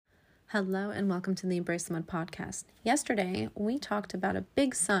Hello and welcome to the Embrace the Mud podcast. Yesterday, we talked about a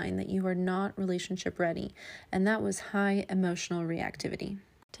big sign that you are not relationship ready, and that was high emotional reactivity.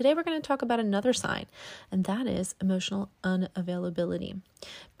 Today, we're going to talk about another sign, and that is emotional unavailability.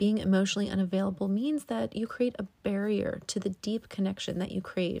 Being emotionally unavailable means that you create a barrier to the deep connection that you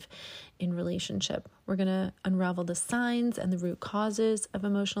crave in relationship. We're going to unravel the signs and the root causes of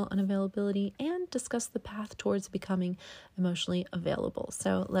emotional unavailability and discuss the path towards becoming emotionally available.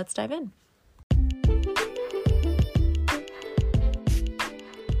 So let's dive in.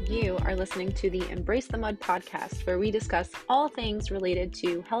 You are listening to the Embrace the Mud podcast, where we discuss all things related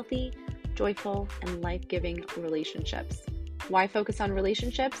to healthy, joyful, and life-giving relationships. Why focus on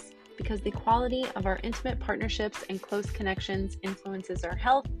relationships? Because the quality of our intimate partnerships and close connections influences our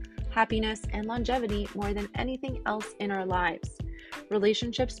health, happiness, and longevity more than anything else in our lives.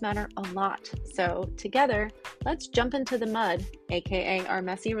 Relationships matter a lot. So together, let's jump into the mud, aka our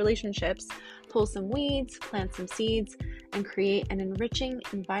messy relationships, pull some weeds, plant some seeds, and create an enriching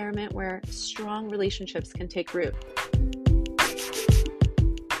environment where strong relationships can take root.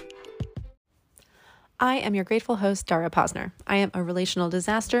 I am your grateful host, Dara Posner. I am a relational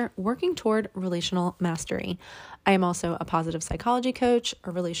disaster working toward relational mastery. I am also a positive psychology coach,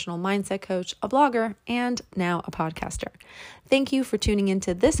 a relational mindset coach, a blogger, and now a podcaster. Thank you for tuning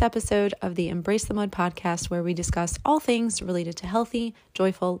into this episode of the Embrace the Mud podcast, where we discuss all things related to healthy,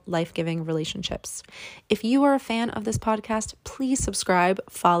 joyful, life-giving relationships. If you are a fan of this podcast, please subscribe,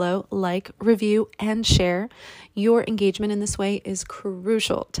 follow, like, review, and share. Your engagement in this way is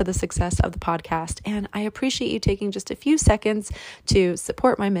crucial to the success of the podcast, and I appreciate you taking just a few seconds to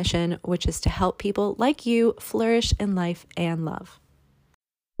support my mission, which is to help people like you flourish in life and love.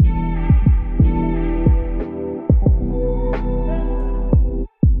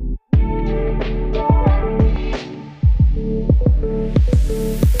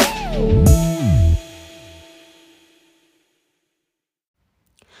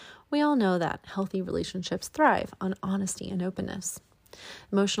 We all know that healthy relationships thrive on honesty and openness.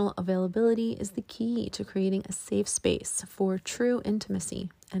 Emotional availability is the key to creating a safe space for true intimacy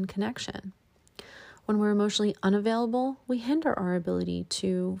and connection. When we're emotionally unavailable, we hinder our ability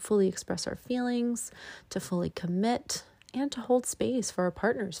to fully express our feelings, to fully commit, and to hold space for our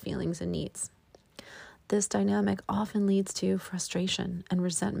partner's feelings and needs. This dynamic often leads to frustration and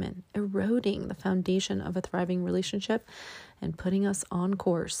resentment, eroding the foundation of a thriving relationship and putting us on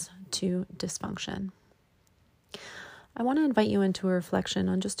course to dysfunction. I want to invite you into a reflection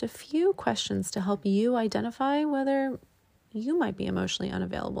on just a few questions to help you identify whether you might be emotionally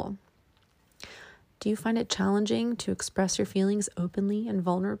unavailable. Do you find it challenging to express your feelings openly and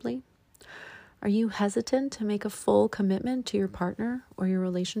vulnerably? Are you hesitant to make a full commitment to your partner or your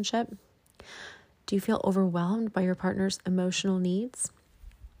relationship? Do you feel overwhelmed by your partner's emotional needs?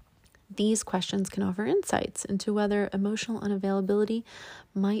 These questions can offer insights into whether emotional unavailability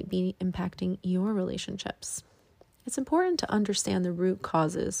might be impacting your relationships. It's important to understand the root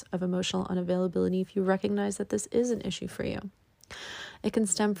causes of emotional unavailability if you recognize that this is an issue for you. It can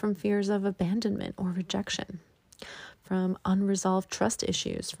stem from fears of abandonment or rejection, from unresolved trust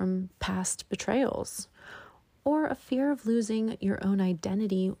issues, from past betrayals, or a fear of losing your own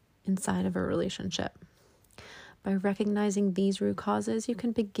identity inside of a relationship. By recognizing these root causes, you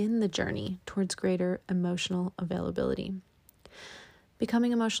can begin the journey towards greater emotional availability.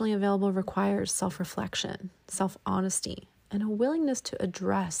 Becoming emotionally available requires self-reflection, self-honesty, and a willingness to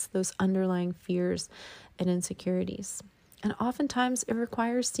address those underlying fears and insecurities. And oftentimes it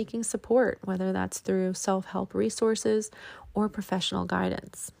requires seeking support, whether that's through self-help resources or professional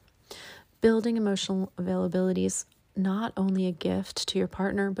guidance. Building emotional availability is not only a gift to your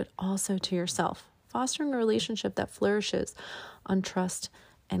partner, but also to yourself, fostering a relationship that flourishes on trust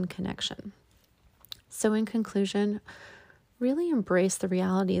and connection. So in conclusion, really embrace the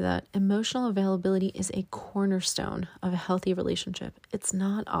reality that emotional availability is a cornerstone of a healthy relationship. It's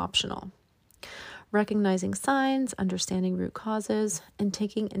not optional. Recognizing signs, understanding root causes, and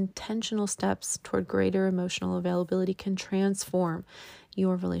taking intentional steps toward greater emotional availability can transform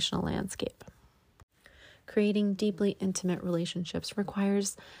your relational landscape. Creating deeply intimate relationships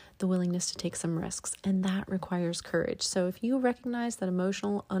requires the willingness to take some risks, and that requires courage. So if you recognize that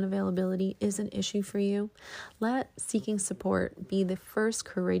emotional unavailability is an issue for you, let seeking support be the first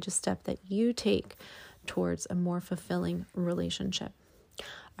courageous step that you take towards a more fulfilling relationship.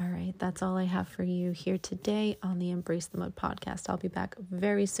 All right, that's all I have for you here today on the Embrace the Mud podcast. I'll be back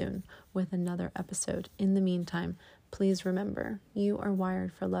very soon with another episode. In the meantime, please remember, you are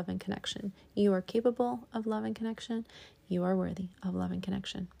wired for love and connection. You are capable of love and connection. You are worthy of love and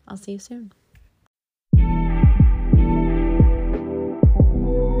connection. I'll see you soon.